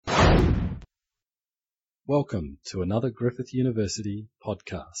Welcome to another Griffith University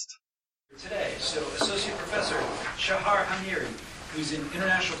podcast. Today, Associate Professor Shahar Hamiri, who's in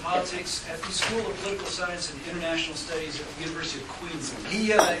International Politics at the School of Political Science and International Studies at the University of Queensland.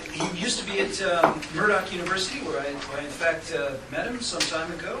 He used to be at Murdoch University, where I in fact met him some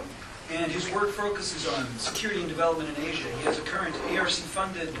time ago, and his work focuses on security and development in Asia. He has a current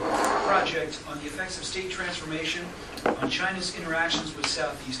ARC-funded project on the effects of state transformation on China's interactions with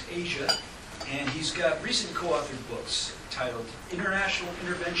Southeast Asia. And he's got recent co-authored books titled International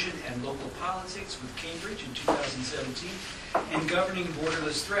Intervention and Local Politics with Cambridge in 2017 and Governing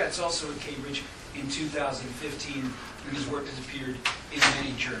Borderless Threats, also at Cambridge in 2015. And his work has appeared in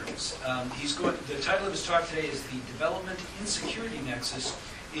many journals. The title of his talk today is The Development Insecurity Nexus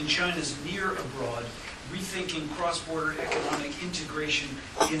in China's Near Abroad, Rethinking Cross-Border Economic Integration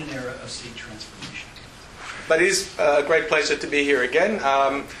in an Era of State Transformation. But it is a great pleasure to be here again.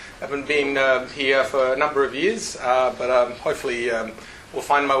 I haven't been here for a number of years, but hopefully will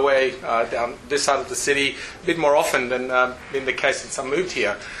find my way down this side of the city a bit more often than been the case since I moved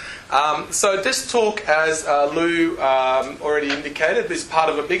here. So this talk, as Lou already indicated, is part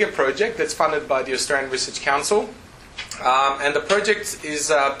of a bigger project that's funded by the Australian Research Council. And the project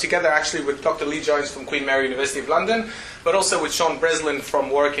is together actually with Dr. Lee Jones from Queen Mary University of London, but also with Sean Breslin from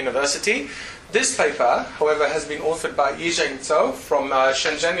Warwick University. This paper, however, has been authored by Yizheng Zhou from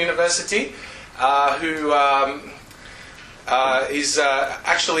Shenzhen University, who is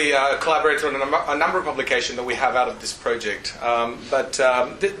actually a collaborator on a number of publications that we have out of this project.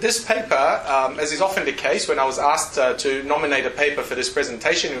 This paper, as is often the case, when I was asked to nominate a paper for this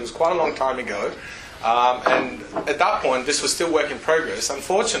presentation, it was quite a long time ago. And at that point, this was still work in progress.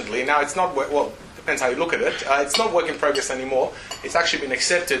 Unfortunately, now it's not depends how you look at it. It's not work in progress anymore. It's actually been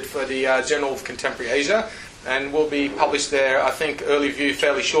accepted for the Journal of Contemporary Asia and will be published there, I think, early view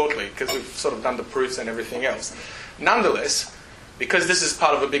fairly shortly because we've sort of done the proofs and everything else. Nonetheless, because this is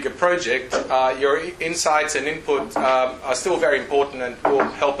part of a bigger project, your insights and input are still very important and will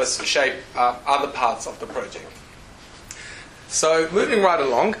help us shape other parts of the project. So moving right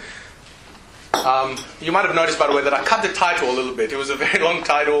along, you might have noticed, by the way, that I cut the title a little bit. It was a very long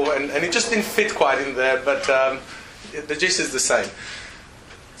title, and it just didn't fit quite in there, but the gist is the same.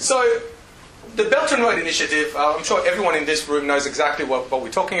 So, the Belt and Road Initiative, I'm sure everyone in this room knows exactly what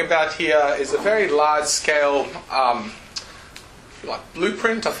we're talking about here, is a very large-scale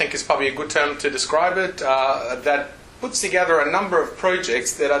blueprint, I think is probably a good term to describe it, that puts together a number of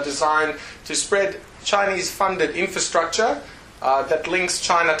projects that are designed to spread Chinese-funded infrastructure that links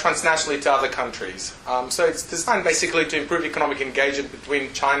China transnationally to other countries. So it's designed basically to improve economic engagement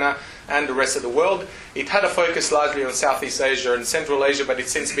between China and the rest of the world. It had a focus largely on Southeast Asia and Central Asia, but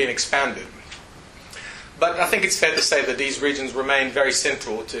it's since been expanded. But I think it's fair to say that these regions remain very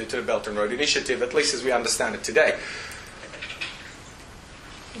central to the Belt and Road Initiative, at least as we understand it today.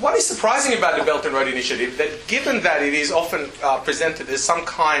 What is surprising about the Belt and Road Initiative, that given that it is often presented as some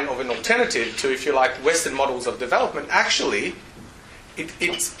kind of an alternative to, if you like, Western models of development, actually,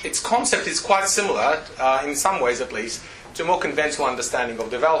 its concept is quite similar, in some ways at least, to a more conventional understanding of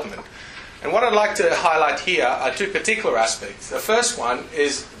development. And what I'd like to highlight here are two particular aspects. The first one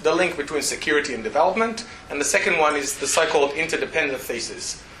is the link between security and development, and the second one is the so-called interdependent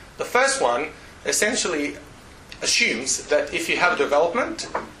thesis. The first one essentially assumes that if you have development,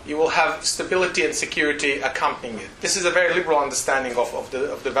 you will have stability and security accompanying it. This is a very liberal understanding of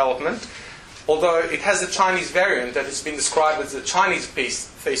development, although it has a Chinese variant that has been described as the Chinese peace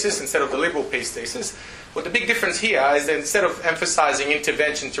thesis instead of the liberal peace thesis. But the big difference here is that instead of emphasizing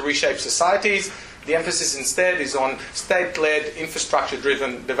intervention to reshape societies, the emphasis instead is on state-led,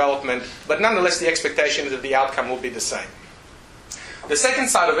 infrastructure-driven development, but nonetheless the expectation is that the outcome will be the same. The second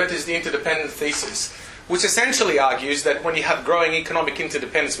side of it is the interdependent thesis, which essentially argues that when you have growing economic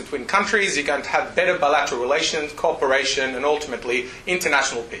interdependence between countries, you're going to have better bilateral relations, cooperation, and ultimately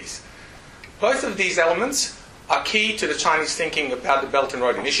international peace. Both of these elements are key to the Chinese thinking about the Belt and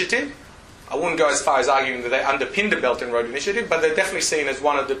Road Initiative. I wouldn't go as far as arguing that they underpin the Belt and Road Initiative, but they're definitely seen as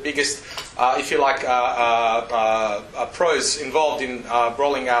one of the biggest, if you like, pros involved in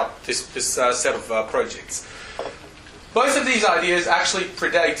rolling out this set of projects. Both of these ideas actually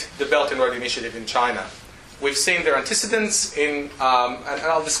predate the Belt and Road Initiative in China. We've seen their antecedents in, and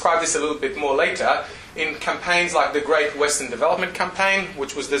I'll describe this a little bit more later, in campaigns like the Great Western Development Campaign,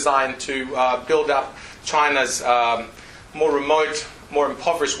 which was designed to build up China's more remote, more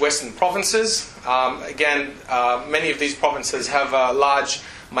impoverished Western provinces. Many of these provinces have large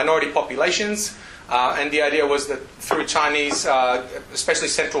minority populations, and the idea was that through Chinese, especially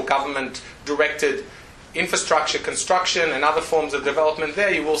central government-directed infrastructure construction and other forms of development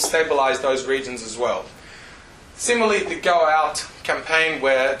there, you will stabilize those regions as well. Similarly, the Go Out campaign,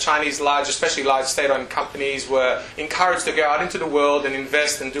 where Chinese especially large state-owned companies, were encouraged to go out into the world and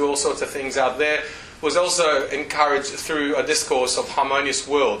invest and do all sorts of things out there, was also encouraged through a discourse of harmonious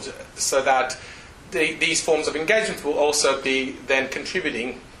world, so that these forms of engagement will also be then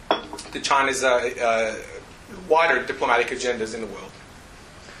contributing to China's wider diplomatic agendas in the world.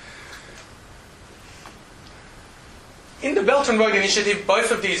 In the Belt and Road Initiative,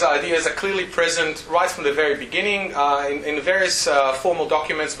 both of these ideas are clearly present right from the very beginning in various formal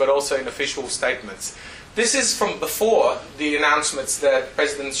documents, but also in official statements. This is from before the announcements that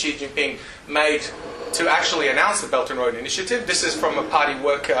President Xi Jinping made to actually announce the Belt and Road Initiative. This is from a party a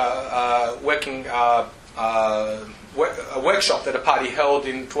workshop that a party held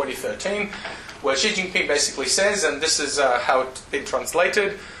in 2013, where Xi Jinping basically says, and this is how it's been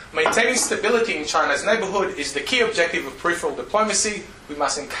translated: maintaining stability in China's neighborhood is the key objective of peripheral diplomacy. We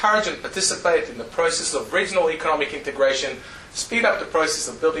must encourage and participate in the process of regional economic integration, speed up the process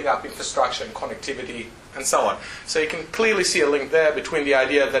of building up infrastructure and connectivity, and so on. So you can clearly see a link there between the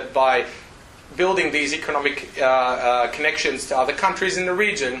idea that by building these economic connections to other countries in the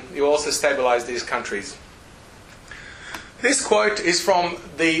region, you also stabilize these countries. This quote is from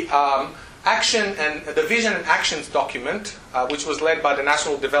the Action and the Vision and Actions document, which was led by the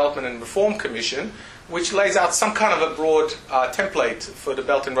National Development and Reform Commission, which lays out some kind of a broad template for the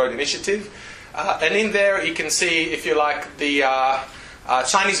Belt and Road Initiative. And in there you can see, if you like, the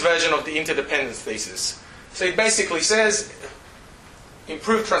Chinese version of the interdependence thesis. So it basically says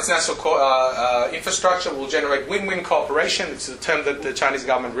improved transnational infrastructure will generate win-win cooperation. It's a term that the Chinese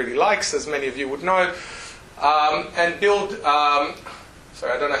government really likes, as many of you would know. And build,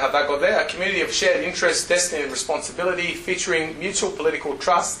 sorry, I don't know how that got there, a community of shared interests, destiny and responsibility, featuring mutual political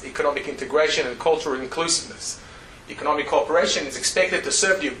trust, economic integration and cultural inclusiveness. Economic cooperation is expected to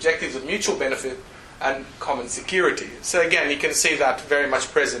serve the objectives of mutual benefit and common security. So again, you can see that very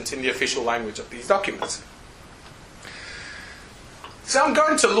much present in the official language of these documents. So I'm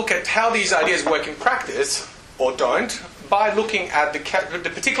going to look at how these ideas work in practice, or don't, by looking at the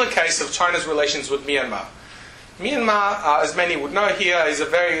particular case of China's relations with Myanmar. Myanmar, as many would know here, is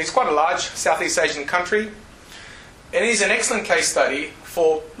quite a large Southeast Asian country. It is an excellent case study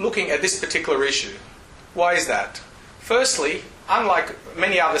for looking at this particular issue. Why is that? Firstly, unlike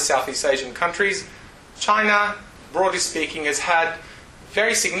many other Southeast Asian countries, China, broadly speaking, has had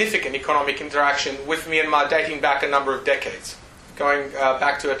very significant economic interaction with Myanmar dating back a number of decades, going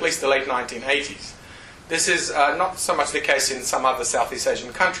back to at least the late 1980s. This is not so much the case in some other Southeast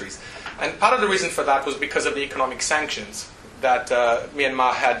Asian countries. And part of the reason for that was because of the economic sanctions that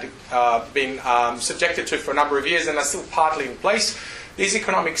Myanmar had been subjected to for a number of years and are still partly in place. These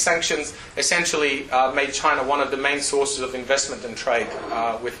economic sanctions essentially made China one of the main sources of investment and trade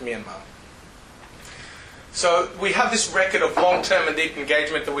with Myanmar. So we have this record of long-term and deep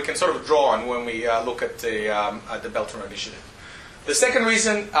engagement that we can sort of draw on when we look at the Belt and Road Initiative. The second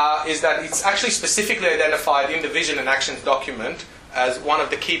reason is that it's actually specifically identified in the Vision and Actions document as one of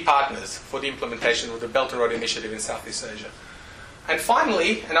the key partners for the implementation of the Belt and Road Initiative in Southeast Asia. And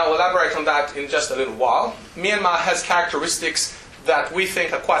finally, and I'll elaborate on that in just a little while, Myanmar has characteristics that we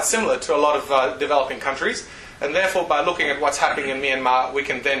think are quite similar to a lot of developing countries, and therefore by looking at what's happening in Myanmar, we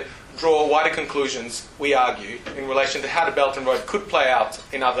can then draw wider conclusions, we argue, in relation to how the Belt and Road could play out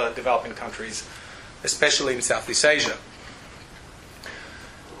in other developing countries, especially in Southeast Asia.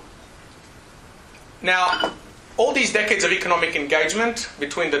 Now, all these decades of economic engagement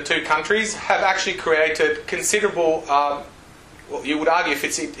between the two countries have actually created considerable, well, you would argue if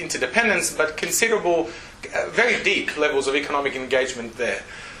it's interdependence, but considerable, very deep levels of economic engagement there.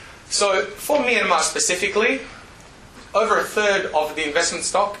 So for Myanmar specifically, over a third of the investment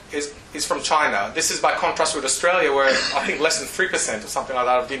stock is from China. This is by contrast with Australia, where I think less than 3% or something like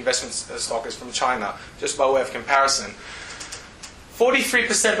that of the investment stock is from China, just by way of comparison.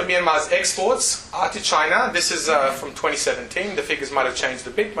 43% of Myanmar's exports are to China. This is from 2017. The figures might have changed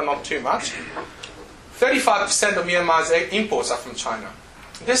a bit, but not too much. 35% of Myanmar's imports are from China.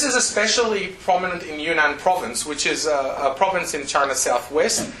 This is especially prominent in Yunnan province, which is a province in China's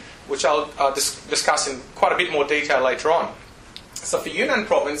southwest, which I'll discuss in quite a bit more detail later on. So for Yunnan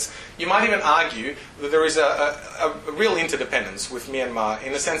province, you might even argue that there is a real interdependence with Myanmar,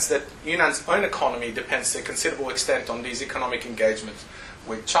 in the sense that Yunnan's own economy depends to a considerable extent on these economic engagements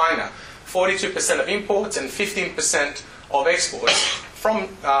with China. 42% of imports and 15% of exports from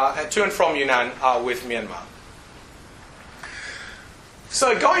to and from Yunnan are with Myanmar.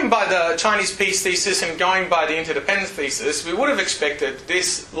 So going by the Chinese peace thesis and going by the interdependence thesis, we would have expected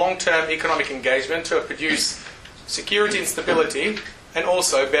this long-term economic engagement to produce security and stability, and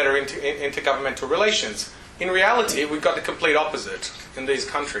also better intergovernmental relations In reality, we've got the complete opposite in these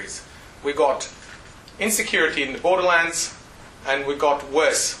countries. We've got insecurity in the borderlands, and we've got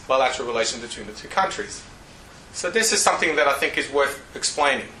worse bilateral relations between the two countries. So this is something that I think is worth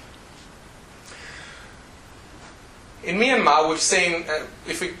explaining. In Myanmar, we've seen,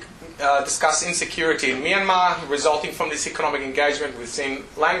 if we discuss insecurity in Myanmar resulting from this economic engagement, we've seen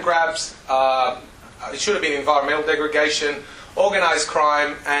land grabs, it should have been environmental degradation, organised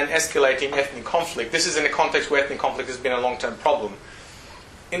crime, and escalating ethnic conflict. This is in a context where ethnic conflict has been a long-term problem.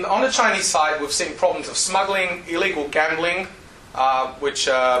 On the Chinese side, we've seen problems of smuggling, illegal gambling, which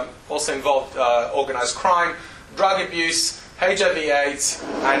also involved organised crime, drug abuse, HIV/AIDS,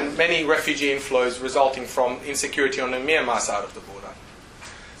 and many refugee inflows resulting from insecurity on the Myanmar side of the border.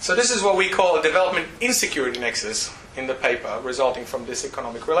 So this is what we call a development insecurity nexus in the paper, resulting from this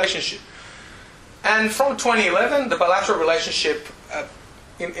economic relationship. And from 2011, the bilateral relationship,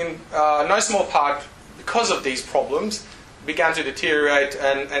 in no small part because of these problems, began to deteriorate,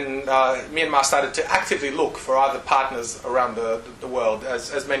 and Myanmar started to actively look for other partners around the world,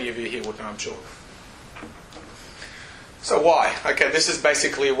 as many of you here would know, I'm sure. So why? Okay, this is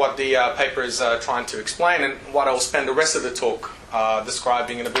basically what the paper is trying to explain, and what I'll spend the rest of the talk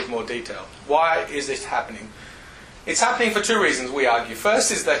describing in a bit more detail. Why is this happening? It's happening for two reasons, we argue.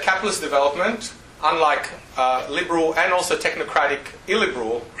 First is that capitalist development, unlike liberal and also technocratic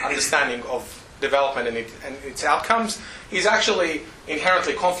illiberal understanding of development and its outcomes, is actually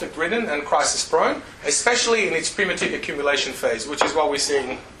inherently conflict-ridden and crisis-prone, especially in its primitive accumulation phase, which is what we're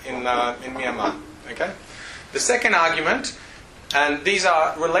seeing in Myanmar. Okay? The second argument, and these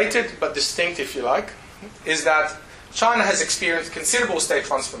are related but distinct if you like, is that China has experienced considerable state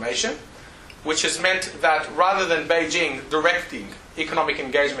transformation, which has meant that rather than Beijing directing economic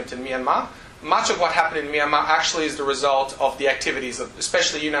engagement in Myanmar, much of what happened in Myanmar actually is the result of the activities of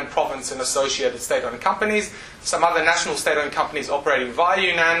especially Yunnan province and associated state-owned companies, some other national state-owned companies operating via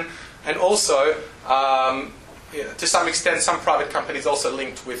Yunnan, and also to some extent, some private companies also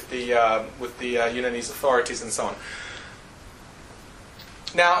linked with the Yunnanese authorities and so on.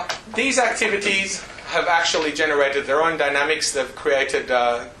 Now, these activities have actually generated their own dynamics. They've created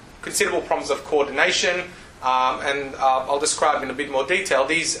considerable problems of coordination, and I'll describe in a bit more detail.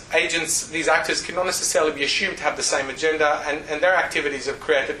 These agents, these actors cannot necessarily be assumed to have the same agenda, and their activities have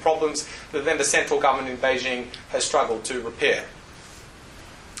created problems that then the central government in Beijing has struggled to repair.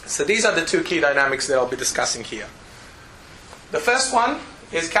 So these are the two key dynamics that I'll be discussing here. The first one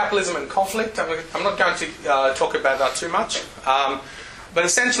is capitalism and conflict. I'm not going to talk about that too much. But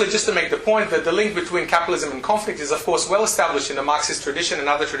essentially, just to make the point that the link between capitalism and conflict is, of course, well established in the Marxist tradition and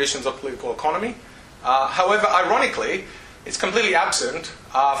other traditions of political economy. However, ironically, it's completely absent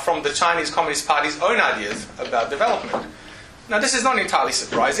from the Chinese Communist Party's own ideas about development. Now, this is not entirely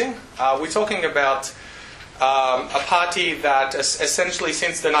surprising. We're talking about a party that essentially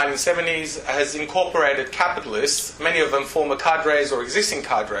since the 1970s has incorporated capitalists, many of them former cadres or existing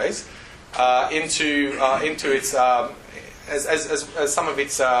cadres, into its as some of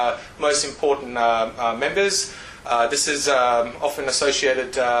its most important members. This is often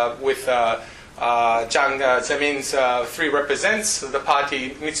associated with Jiang Zemin's Three Represents. The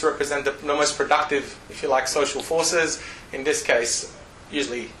party needs to represent the most productive, if you like, social forces, in this case,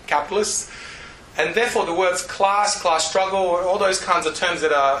 usually capitalists. And therefore the words class struggle, all those kinds of terms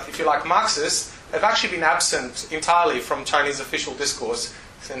that are, if you like, Marxist, have actually been absent entirely from Chinese official discourse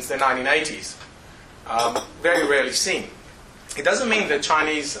since the 1980s. Very rarely seen. It doesn't mean that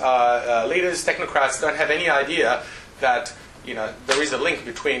Chinese leaders, technocrats, don't have any idea that there is a link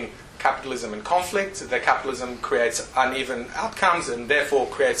between capitalism and conflict, that capitalism creates uneven outcomes and therefore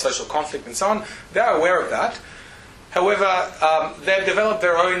creates social conflict and so on. They're aware of that. However, they've developed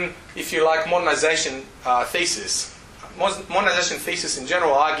their own, if you like, modernization thesis. Modernization thesis in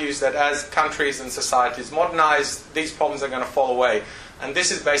general argues that as countries and societies modernize, these problems are going to fall away. And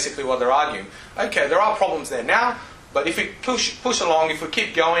this is basically what they're arguing. Okay, there are problems there now, but if we push along, if we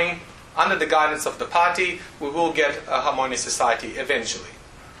keep going under the guidance of the party, we will get a harmonious society eventually.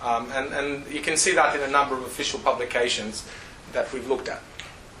 And you can see that in a number of official publications that we've looked at.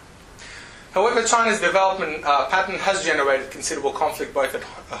 However, China's development pattern has generated considerable conflict both at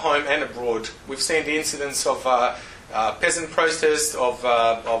home and abroad. We've seen the incidents of peasant protests, of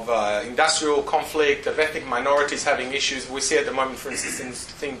industrial conflict, of ethnic minorities having issues. We see at the moment, for instance, in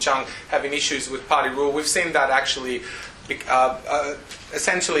Xinjiang, having issues with party rule. We've seen that actually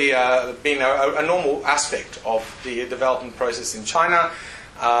essentially being a normal aspect of the development process in China.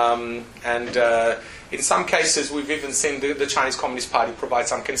 In some cases, we've even seen the Chinese Communist Party provide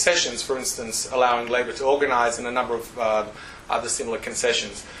some concessions, for instance, allowing labour to organise and a number of other similar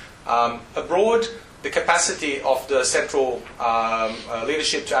concessions. Abroad, the capacity of the central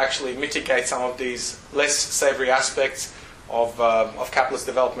leadership to actually mitigate some of these less savoury aspects of capitalist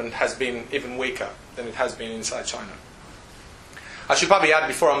development has been even weaker than it has been inside China. I should probably add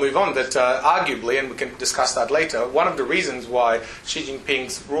before I move on that arguably, and we can discuss that later, one of the reasons why Xi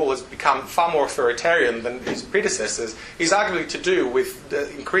Jinping's rule has become far more authoritarian than his predecessors is arguably to do with the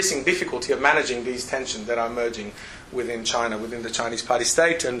increasing difficulty of managing these tensions that are emerging within China, within the Chinese party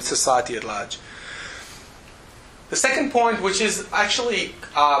state and society at large. The second point, which is actually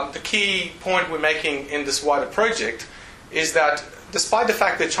the key point we're making in this wider project, is that despite the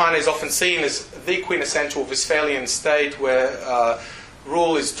fact that China is often seen as the quintessential Westphalian state where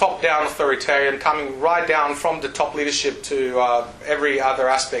rule is top-down authoritarian, coming right down from the top leadership to every other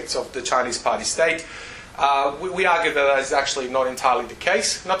aspect of the Chinese party state, we argue that is actually not entirely the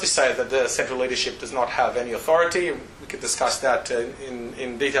case. Not to say that the central leadership does not have any authority. We could discuss that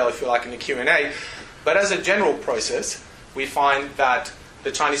in detail if you like in the Q&A. But as a general process, we find that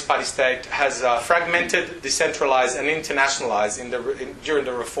the Chinese party state has fragmented, decentralized, and internationalized during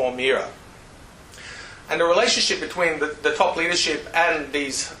the reform era. And the relationship between the top leadership and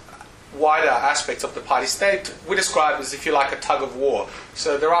these wider aspects of the party state we describe as, if you like, a tug of war.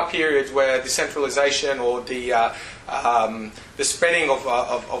 So there are periods where decentralization or the spreading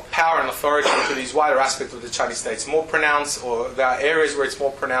of power and authority to these wider aspects of the Chinese state is more pronounced, or there are areas where it's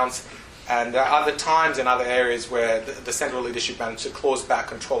more pronounced. And there are other times in other areas where the central leadership managed to claw back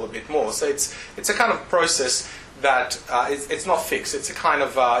control a bit more. So it's a kind of process that it's not fixed. It's a kind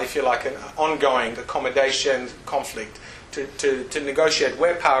of, if you like, an ongoing accommodation conflict to negotiate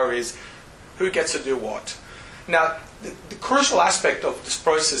where power is, who gets to do what. Now, the crucial aspect of this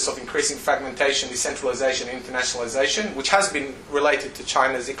process of increasing fragmentation, decentralization, and internationalization, which has been related to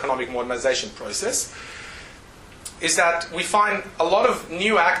China's economic modernization process, is that we find a lot of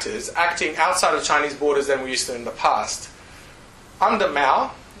new actors acting outside of Chinese borders than we used to in the past. Under Mao,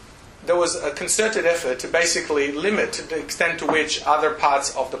 there was a concerted effort to basically limit the extent to which other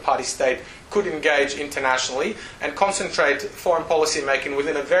parts of the party state could engage internationally and concentrate foreign policy making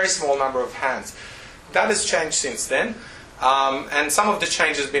within a very small number of hands. That has changed since then, and some of the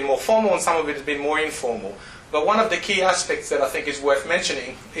change has been more formal and some of it has been more informal. But one of the key aspects that I think is worth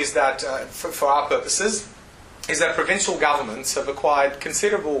mentioning is that, for our purposes, is that provincial governments have acquired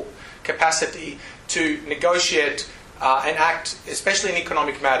considerable capacity to negotiate and act, especially in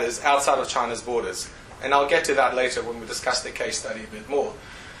economic matters, outside of China's borders. And I'll get to that later when we discuss the case study a bit more.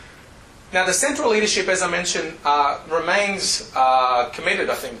 Now, the central leadership, as I mentioned, remains committed,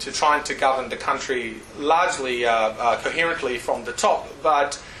 I think, to trying to govern the country largely coherently from the top.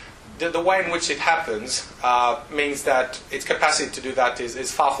 But the way in which it happens means that its capacity to do that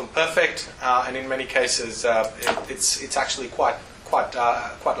is far from perfect, and in many cases it's actually quite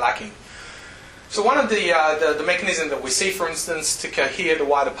lacking. So one of the mechanisms that we see, for instance, to cohere the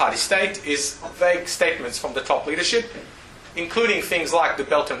wider party state is vague statements from the top leadership, including things like the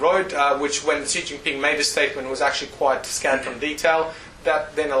Belt and Road, which when Xi Jinping made a statement was actually quite scant on detail.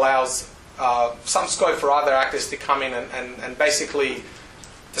 That then allows some scope for other actors to come in and basically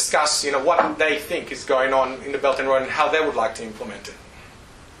discuss, what they think is going on in the Belt and Road and how they would like to implement it.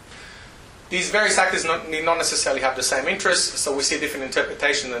 These various actors need not necessarily have the same interests, so we see different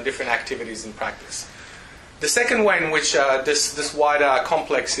interpretations and different activities in practice. The second way in which this wider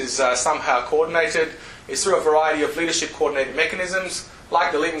complex is somehow coordinated is through a variety of leadership coordinated mechanisms,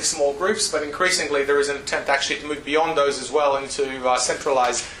 like the leading small groups, but increasingly there is an attempt actually to move beyond those as well into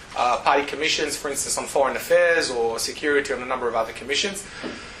centralized party commissions, for instance on foreign affairs or security and a number of other commissions.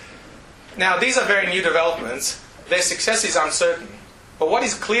 Now, these are very new developments. Their success is uncertain. But what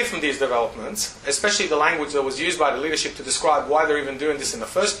is clear from these developments, especially the language that was used by the leadership to describe why they're even doing this in the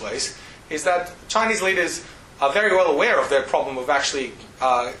first place, is that Chinese leaders are very well aware of their problem of actually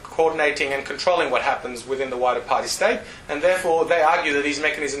coordinating and controlling what happens within the wider party state, and therefore they argue that these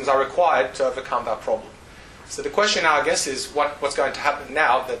mechanisms are required to overcome that problem. So the question now, I guess, is what's going to happen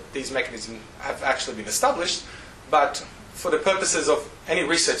now that these mechanisms have actually been established, but for the purposes of any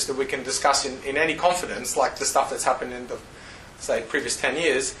research that we can discuss in any confidence, like the stuff that's happened in the, say, previous 10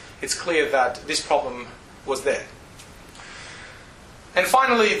 years, it's clear that this problem was there. And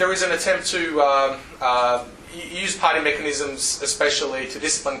finally, there is an attempt to use party mechanisms, especially to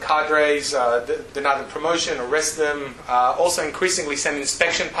discipline cadres, deny them promotion, arrest them, also increasingly send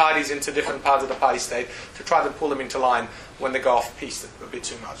inspection parties into different parts of the party state to try to pull them into line when they go off piste a bit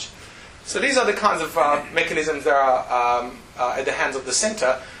too much. So these are the kinds of mechanisms that are at the hands of the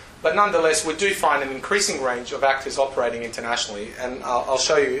centre, but nonetheless we do find an increasing range of actors operating internationally, and I'll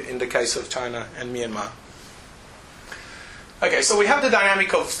show you in the case of China and Myanmar. Okay, so we have the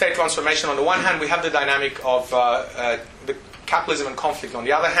dynamic of state transformation on the one hand, we have the dynamic of the capitalism and conflict on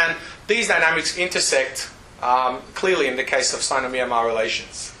the other hand. These dynamics intersect clearly in the case of Sino-Myanmar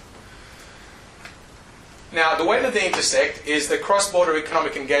relations. Now, the way that they intersect is that cross-border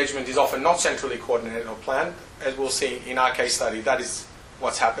economic engagement is often not centrally coordinated or planned, as we'll see in our case study. That is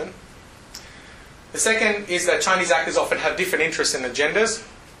what's happened. The second is that Chinese actors often have different interests and agendas.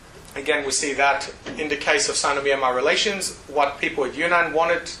 Again, we see that in the case of Sino-Myanmar relations, what people at Yunnan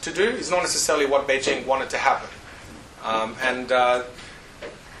wanted to do is not necessarily what Beijing wanted to happen.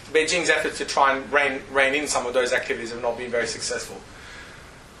 Beijing's efforts to try and rein in some of those activities have not been very successful.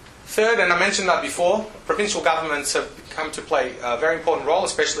 Third, and I mentioned that before, provincial governments have come to play a very important role,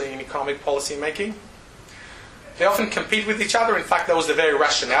 especially in economic policy making. They often compete with each other. In fact, that was the very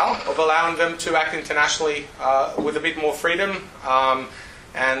rationale of allowing them to act internationally with a bit more freedom.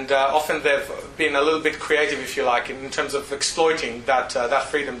 Often they've been a little bit creative, if you like, in terms of exploiting that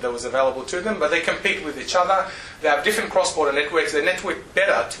freedom that was available to them. But they compete with each other. They have different cross-border networks. They network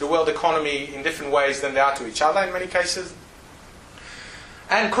better to the world economy in different ways than they are to each other in many cases.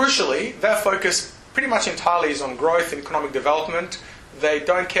 And crucially, their focus pretty much entirely is on growth and economic development. They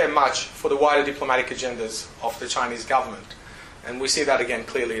don't care much for the wider diplomatic agendas of the Chinese government. And we see that again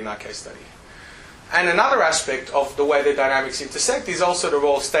clearly in our case study. And another aspect of the way the dynamics intersect is also the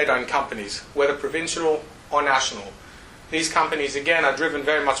role of state-owned companies, whether provincial or national. These companies, again, are driven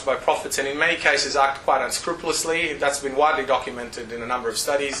very much by profits and in many cases act quite unscrupulously. That's been widely documented in a number of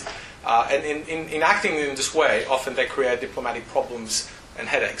studies. And in acting in this way, often they create diplomatic problems and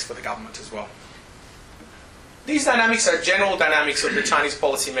headaches for the government as well. These dynamics are general dynamics of the Chinese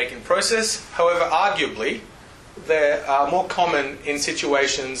policy-making process. However, arguably, they are more common in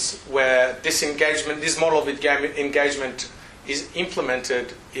situations where this model of engagement is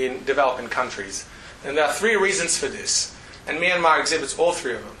implemented in developing countries. And there are three reasons for this, and Myanmar exhibits all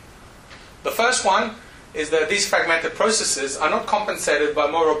three of them. The first one is that these fragmented processes are not compensated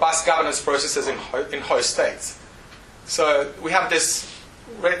by more robust governance processes in host states. So we have this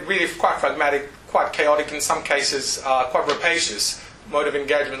really quite pragmatic, quite chaotic, in some cases quite rapacious mode of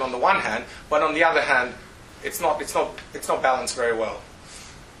engagement on the one hand, but on the other hand, it's not balanced very well.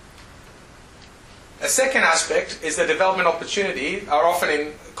 A second aspect is that development opportunity are often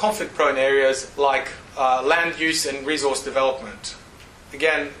in conflict-prone areas like land use and resource development.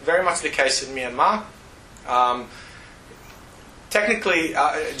 Again, very much the case in Myanmar. Technically,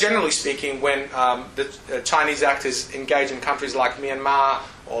 generally speaking, when the Chinese actors engage in countries like Myanmar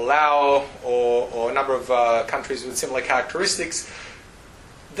or Laos or a number of countries with similar characteristics,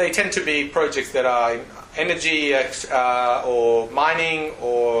 they tend to be projects that are in energy or mining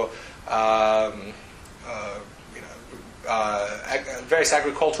or various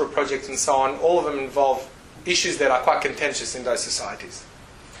agricultural projects and so on. All of them involve issues that are quite contentious in those societies.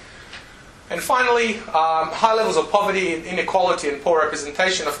 And finally, high levels of poverty, inequality and poor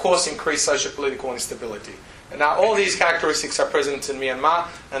representation, of course, increase socio-political instability. And now all these characteristics are present in Myanmar,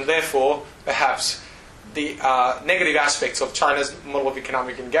 and therefore, perhaps, the negative aspects of China's model of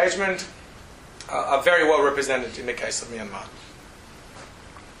economic engagement are very well represented in the case of Myanmar.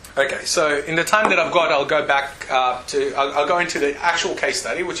 Okay, so in the time that I've got, I'll go back I'll go into the actual case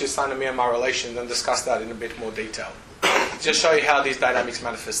study, which is Sino-Myanmar relations, and discuss that in a bit more detail. Just show you how these dynamics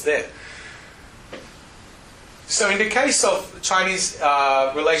manifest there. So in the case of Chinese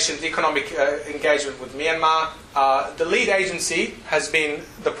relations, economic engagement with Myanmar, the lead agency has been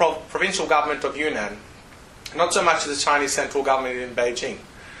the provincial government of Yunnan, not so much the Chinese central government in Beijing.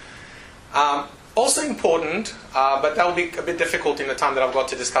 Also important, but that will be a bit difficult in the time that I've got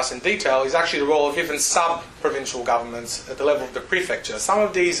to discuss in detail, is actually the role of even sub-provincial governments at the level of the prefecture. Some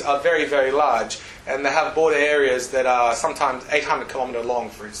of these are very, very large, and they have border areas that are sometimes 800 kilometres long,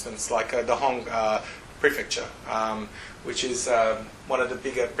 for instance, like the Hong prefecture, which is one of the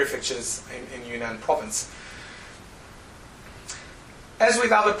bigger prefectures in Yunnan province. As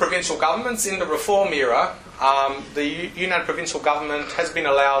with other provincial governments, in the reform era, the Yunnan provincial government has been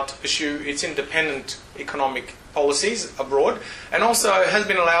allowed to pursue its independent economic policies abroad, and also has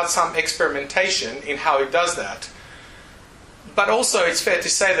been allowed some experimentation in how it does that. But also it's fair to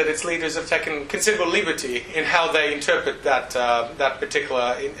say that its leaders have taken considerable liberty in how they interpret that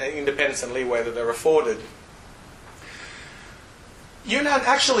particular independence and leeway that they're afforded. Yunnan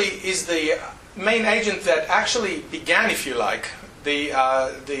actually is the main agent that actually began, if you like, the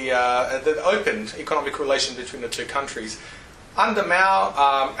opened economic relation between the two countries. Under Mao,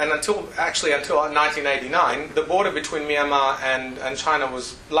 and until 1989, the border between Myanmar and China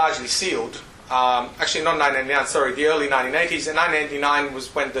was largely sealed actually not 1999, sorry, the early 1980s. And 1989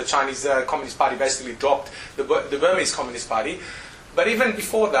 was when the Chinese Communist Party basically dropped the Burmese Communist Party. But even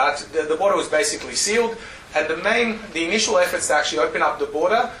before that, the border was basically sealed. And the initial efforts to actually open up the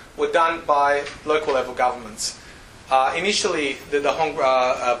border were done by local level governments. Initially, the Hong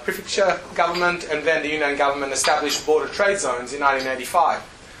Prefecture government and then the Yunnan government established border trade zones in 1985.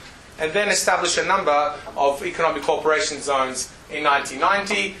 And then established a number of economic cooperation zones in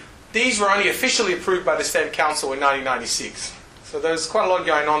 1990. These were only officially approved by the State Council in 1996. So there was quite a lot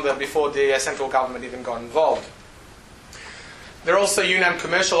going on there before the central government even got involved. There are also Yunnan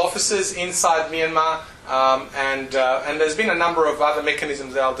commercial offices inside Myanmar, and there's been a number of other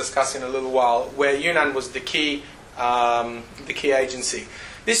mechanisms that I'll discuss in a little while, where Yunnan was the key agency.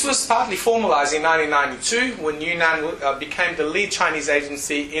 This was partly formalized in 1992 when Yunnan became the lead Chinese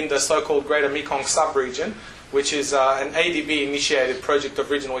agency in the so-called Greater Mekong sub-region, which is an ADB-initiated project of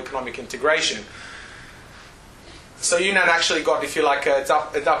regional economic integration. So Yunnan actually got, if you like, at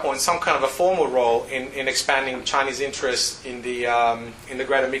that point, some kind of a formal role in expanding Chinese interests in the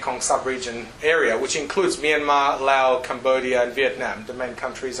Greater Mekong sub-region area, which includes Myanmar, Laos, Cambodia, and Vietnam, the main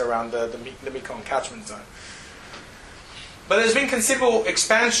countries around the Mekong catchment zone. But there's been considerable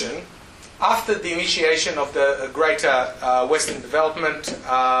expansion after the initiation of the Greater Western Development,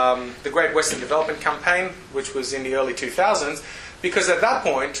 the Great Western Development Campaign, which was in the early 2000s, because at that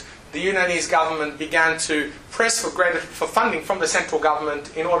point, the Yunnanese government began to press for funding from the central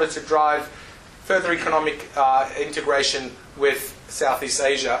government in order to drive further economic integration with Southeast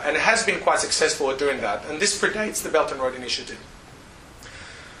Asia, and it has been quite successful at doing that. And this predates the Belt and Road Initiative.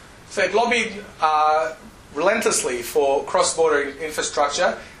 So it lobbied relentlessly for cross-border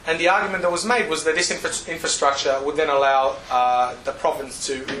infrastructure, and the argument that was made was that this infrastructure would then allow the province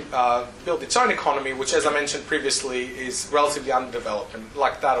to build its own economy, which, as I mentioned previously, is relatively underdeveloped, and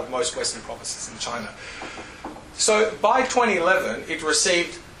like that of most Western provinces in China. So by 2011, it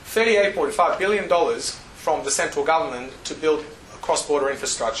received $38.5 billion from the central government to build cross-border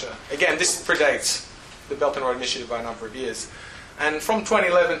infrastructure. Again, this predates the Belt and Road Initiative by a number of years. And from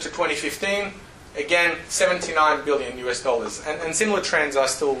 2011 to 2015, again, $79 billion US. And similar trends are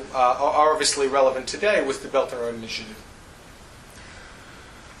still are obviously relevant today with the Belt and Road Initiative.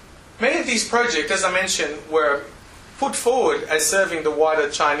 Many of these projects, as I mentioned, were put forward as serving the wider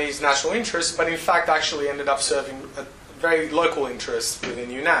Chinese national interest, but in fact actually ended up serving a very local interest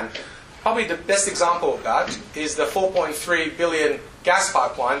within Yunnan. Probably the best example of that is the 4.3 billion gas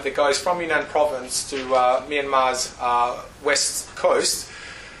pipeline that goes from Yunnan province to Myanmar's west coast.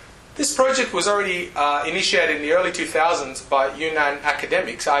 This project was already initiated in the early 2000s by Yunnan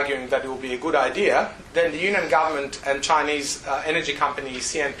academics, arguing that it would be a good idea. Then the Yunnan government and Chinese energy company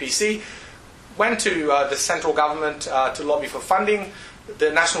CNPC went to the central government to lobby for funding.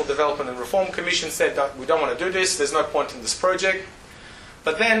 The National Development and Reform Commission said that we don't want to do this, there's no point in this project.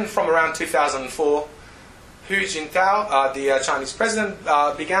 But then from around 2004, Hu Jintao, the Chinese president,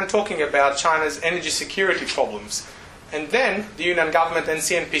 began talking about China's energy security problems. And then the Yunnan government and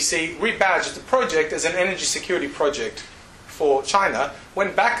CNPC rebadged the project as an energy security project for China,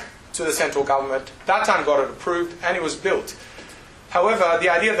 went back to the central government, that time got it approved, and it was built. However, the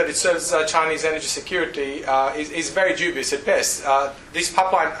idea that it serves Chinese energy security is very dubious at best. This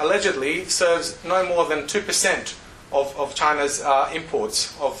pipeline allegedly serves no more than 2% of China's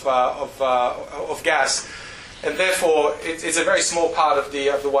imports of gas, and therefore it's a very small part of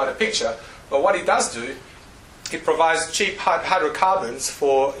the wider picture. But what it does do, it provides cheap hydrocarbons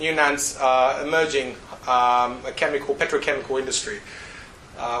for Yunnan's emerging petrochemical industry,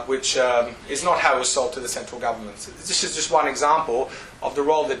 which is not how it was sold to the central government. So this is just one example of the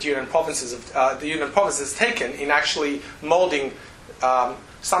role that the Yunnan province has taken in actually moulding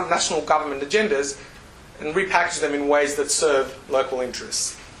some national government agendas and repackage them in ways that serve local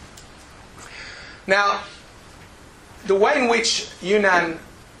interests. Now, the way in which Yunnan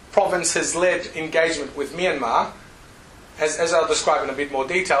province has led engagement with Myanmar, as I'll describe in a bit more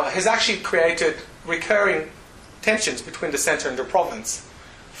detail, has actually created recurring tensions between the centre and the province.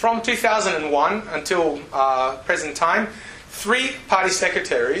 From 2001 until present time, 3 party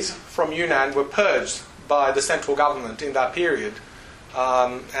secretaries from Yunnan were purged by the central government in that period.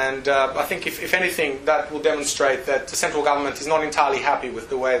 I think, if anything, that will demonstrate that the central government is not entirely happy with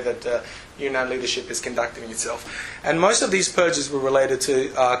the way that Yunnan leadership is conducting itself. And most of these purges were related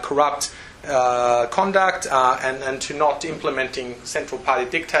to corrupt conduct and to not implementing central party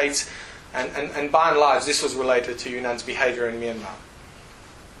dictates. And by and large, this was related to Yunnan's behaviour in Myanmar.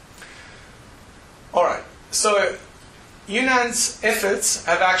 All right, so Yunnan's efforts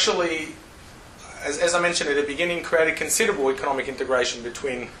have actually as I mentioned at the beginning, created considerable economic integration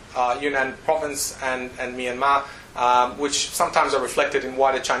between Yunnan province and Myanmar, which sometimes are reflected in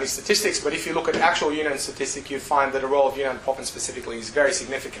wider Chinese statistics. But if you look at actual Yunnan statistics, you find that the role of Yunnan province specifically is very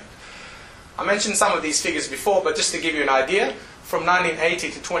significant. I mentioned some of these figures before, but just to give you an idea, from 1980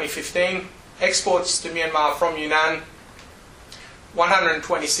 to 2015, exports to Myanmar from Yunnan,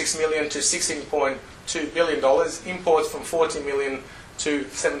 $126 million to $16.2 billion, imports from $40 million to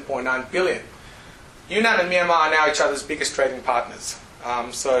 $7.9 billion. Yunnan and Myanmar are now each other's biggest trading partners.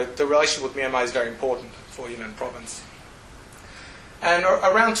 So the relationship with Myanmar is very important for Yunnan province. And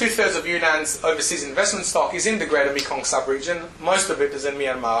around 2/3 of Yunnan's overseas investment stock is in the greater Mekong sub-region. Most of it is in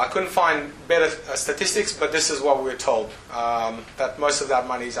Myanmar. I couldn't find better statistics, but this is what we were told, that most of that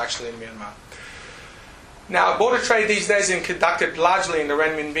money is actually in Myanmar. Now, border trade these days is conducted largely in the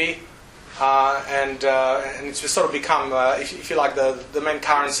renminbi, and it's sort of become, if you like, the main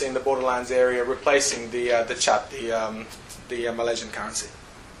currency in the borderlands area, replacing the Kyat, the Malaysian currency.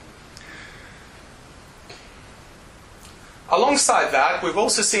 Alongside that, we've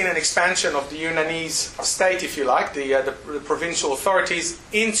also seen an expansion of the Yunnanese state, if you like, the provincial authorities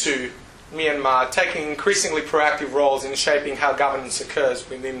into Myanmar, taking increasingly proactive roles in shaping how governance occurs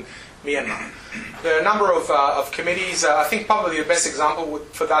within Myanmar. There are a number of committees. I think probably the best example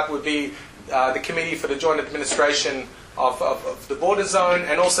for that would be the Committee for the Joint Administration of the Border Zone,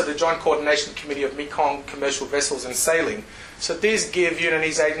 and also the Joint Coordination Committee of Mekong Commercial Vessels and Sailing. So these give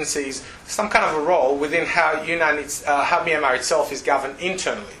Yunnanese agencies some kind of a role within how Myanmar itself is governed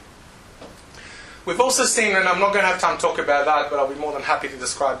internally. We've also seen, and I'm not going to have time to talk about that, but I'll be more than happy to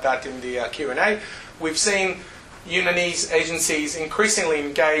describe that in the Q&A. We've seen Yunnanese agencies increasingly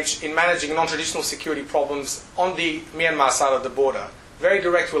engage in managing non-traditional security problems on the Myanmar side of the border. Very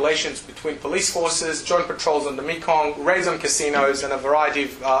direct relations between police forces, joint patrols on the Mekong, raids on casinos, and a variety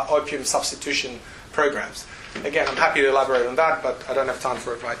of opium substitution programs. Again, I'm happy to elaborate on that, but I don't have time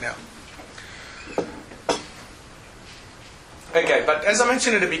for it right now. Okay, but as I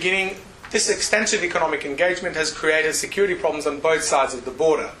mentioned at the beginning, this extensive economic engagement has created security problems on both sides of the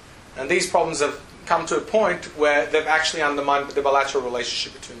border. And these problems have come to a point where they've actually undermined the bilateral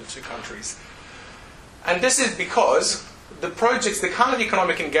relationship between the two countries. And this is because the projects, the kind of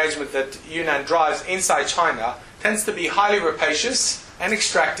economic engagement that Yunnan drives inside China tends to be highly rapacious and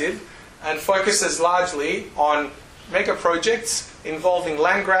extractive, and focuses largely on mega projects involving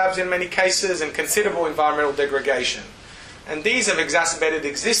land grabs in many cases and considerable environmental degradation. And these have exacerbated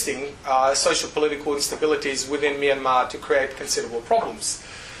existing socio-political instabilities within Myanmar to create considerable problems.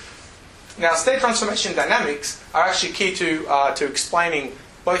 Now, state transformation dynamics are actually key to explaining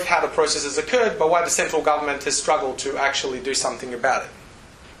both how the process has occurred, but why the central government has struggled to actually do something about it.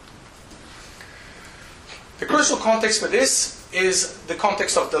 The crucial context for this is the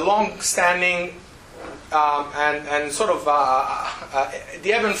context of the long-standing and sort of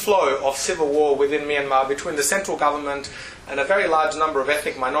the ebb and flow of civil war within Myanmar between the central government and a very large number of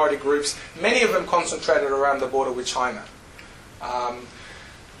ethnic minority groups, many of them concentrated around the border with China.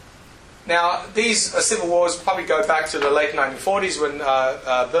 Now, these civil wars probably go back to the late 1940s when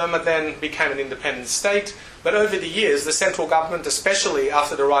Burma then became an independent state. But over the years, the central government, especially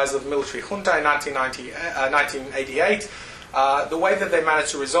after the rise of the military junta in 1988, the way that they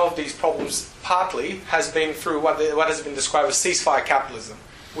managed to resolve these problems partly has been through what has been described as ceasefire capitalism,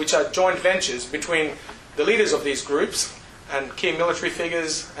 which are joint ventures between the leaders of these groups and key military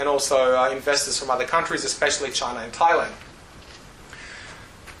figures and also investors from other countries, especially China and Thailand.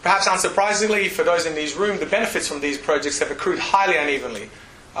 Perhaps unsurprisingly, for those in this room, the benefits from these projects have accrued highly unevenly.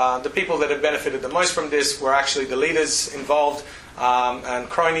 The people that have benefited the most from this were actually the leaders involved and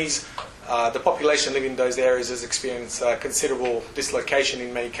cronies. The population living in those areas has experienced considerable dislocation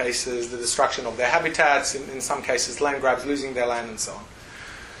in many cases, the destruction of their habitats, in some cases land grabs, losing their land and so on.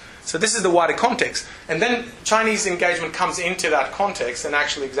 So this is the wider context. And then Chinese engagement comes into that context and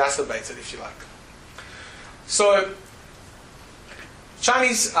actually exacerbates it, if you like. So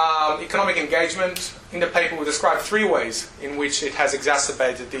Chinese economic engagement, in the paper we describe three ways in which it has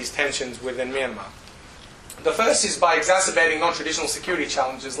exacerbated these tensions within Myanmar. The first is by exacerbating non-traditional security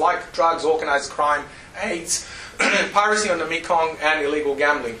challenges like drugs, organised crime, AIDS, piracy on the Mekong, and illegal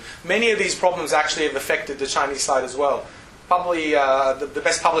gambling. Many of these problems actually have affected the Chinese side as well. Probably the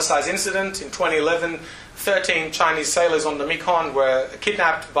best publicised incident in 2011, 13 Chinese sailors on the Mekong were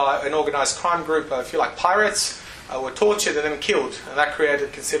kidnapped by an organised crime group, if you like, pirates, were tortured and then killed. And that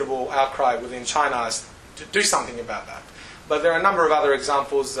created considerable outcry within China to do something about that. But there are a number of other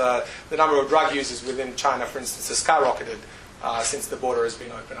examples. The number of drug users within China, for instance, has skyrocketed since the border has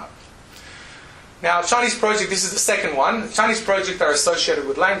been opened up. Now, Chinese project, this is the second one. Chinese projects are associated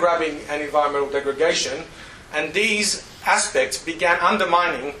with land grabbing and environmental degradation, and these aspects began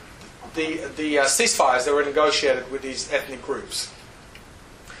undermining the ceasefires that were negotiated with these ethnic groups.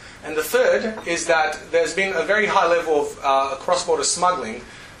 And the third is that there's been a very high level of cross-border smuggling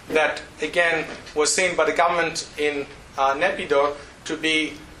that, again, was seen by the government in Naypyidaw to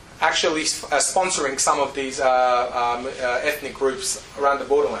be actually sponsoring some of these ethnic groups around the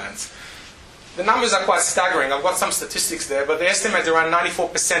borderlands. The numbers are quite staggering. I've got some statistics there, but they estimate around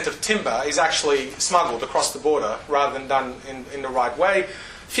 94% of timber is actually smuggled across the border rather than done in the right way.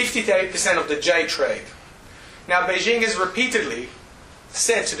 50 to 80% of the jade trade. Now, Beijing has repeatedly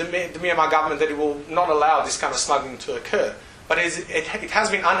said to the Myanmar government that it will not allow this kind of smuggling to occur. But it has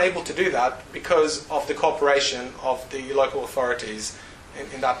been unable to do that because of the cooperation of the local authorities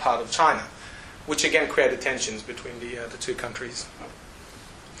in that part of China, which again created tensions between the two countries.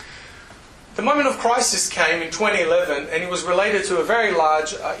 The moment of crisis came in 2011, and it was related to a very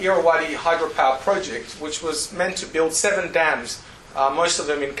large Irrawaddy hydropower project, which was meant to build 7 dams, most of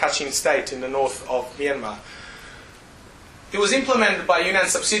them in Kachin State in the north of Myanmar. It was implemented by a Yunnan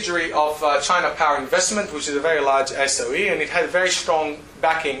subsidiary of China Power Investment, which is a very large SOE, and it had very strong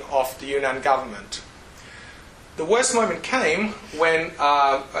backing of the Yunnan government. The worst moment came when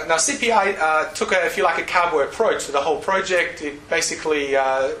now CPI took if you like, a cowboy approach to the whole project. It basically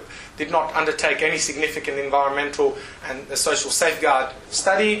did not undertake any significant environmental and social safeguard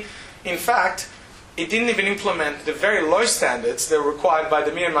study. In fact, it didn't even implement the very low standards that were required by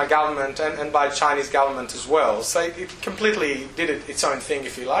the Myanmar government and by the Chinese government as well. So it completely did its own thing,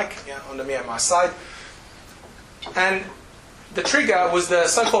 if you like, on the Myanmar side. And the trigger was the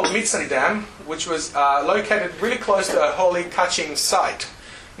so-called Mitsan Dam, which was located really close to a holy Kachin site.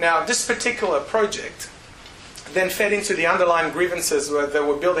 Now, this particular project then fed into the underlying grievances that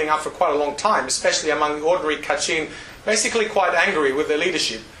were building up for quite a long time, especially among the ordinary Kachin, basically quite angry with the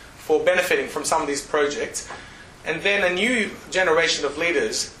leadership for benefiting from some of these projects. And then a new generation of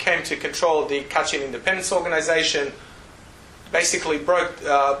leaders came to control the Kachin Independence Organization, basically broke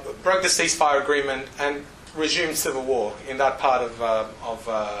the ceasefire agreement and resumed civil war in that part of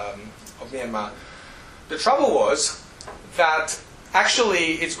Myanmar. The trouble was that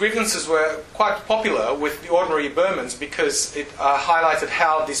actually its grievances were quite popular with the ordinary Burmans because it highlighted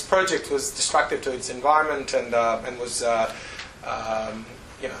how this project was destructive to its environment and was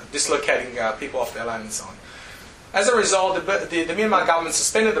dislocating people off their land and so on. As a result, the Myanmar government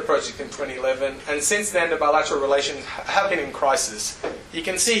suspended the project in 2011, and since then the bilateral relations have been in crisis. You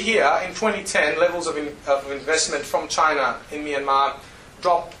can see here, in 2010, levels of investment from China in Myanmar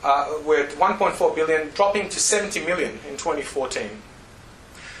were at 1.4 billion, dropping to 70 million in 2014.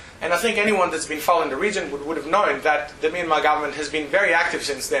 And I think anyone that's been following the region would have known that the Myanmar government has been very active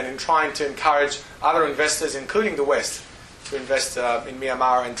since then in trying to encourage other investors, including the West, to invest in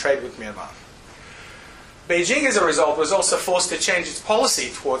Myanmar and trade with Myanmar. Beijing, as a result, was also forced to change its policy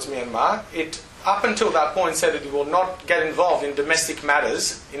towards Myanmar. It, up until that point, said that it will not get involved in domestic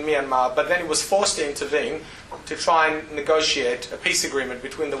matters in Myanmar, but then it was forced to intervene to try and negotiate a peace agreement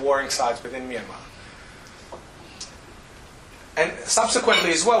between the warring sides within Myanmar. And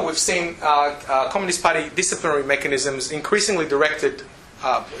subsequently as well, we've seen Communist Party disciplinary mechanisms increasingly directed,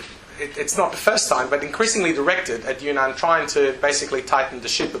 it's not the first time, but increasingly directed at Yunnan, trying to basically tighten the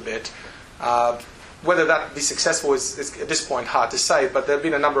ship a bit. Whether that be successful is at this point hard to say, but there have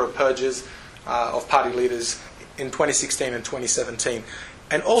been a number of purges of party leaders in 2016 and 2017,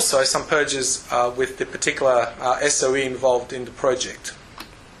 and also some purges with the particular SOE involved in the project.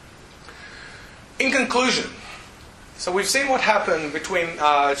 In conclusion, so we've seen what happened between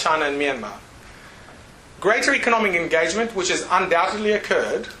China and Myanmar. Greater economic engagement, which has undoubtedly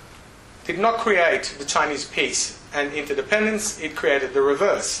occurred, did not create the Chinese peace and interdependence, it created the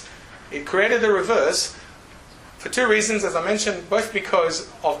reverse. It created the reverse for two reasons, as I mentioned, both because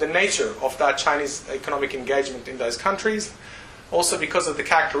of the nature of that Chinese economic engagement in those countries, also because of the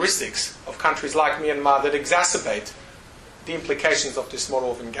characteristics of countries like Myanmar that exacerbate the implications of this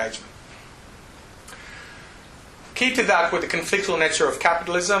model of engagement. Key to that were the conflictual nature of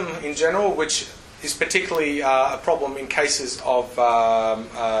capitalism in general, which is particularly a problem in cases of,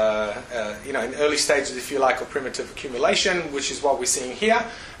 in early stages, if you like, of primitive accumulation, which is what we're seeing here,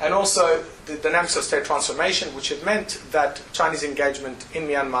 and also the dynamics of state transformation, which had meant that Chinese engagement in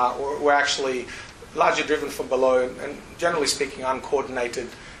Myanmar were actually largely driven from below and generally speaking uncoordinated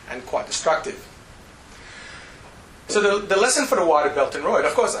and quite destructive. So the lesson for the wider Belt and Road,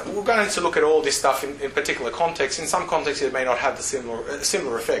 of course, we're going to look at all this stuff in particular contexts. In some contexts, it may not have the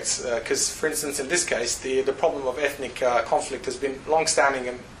similar effects, because, for instance, in this case, the problem of ethnic conflict has been long-standing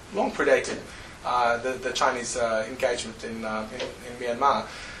and long predated the Chinese engagement in Myanmar.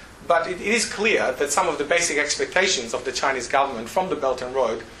 But it is clear that some of the basic expectations of the Chinese government from the Belt and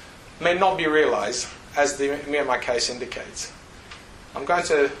Road may not be realised, as the Myanmar case indicates. I'm going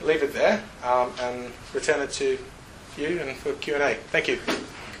to leave it there and return it to you and for Q&A. Thank you. Thank you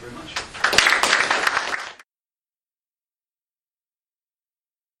very much.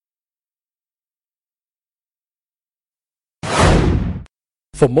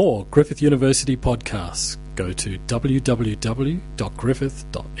 For more Griffith University podcasts, go to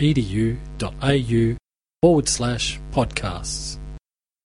www.griffith.edu.au/podcasts.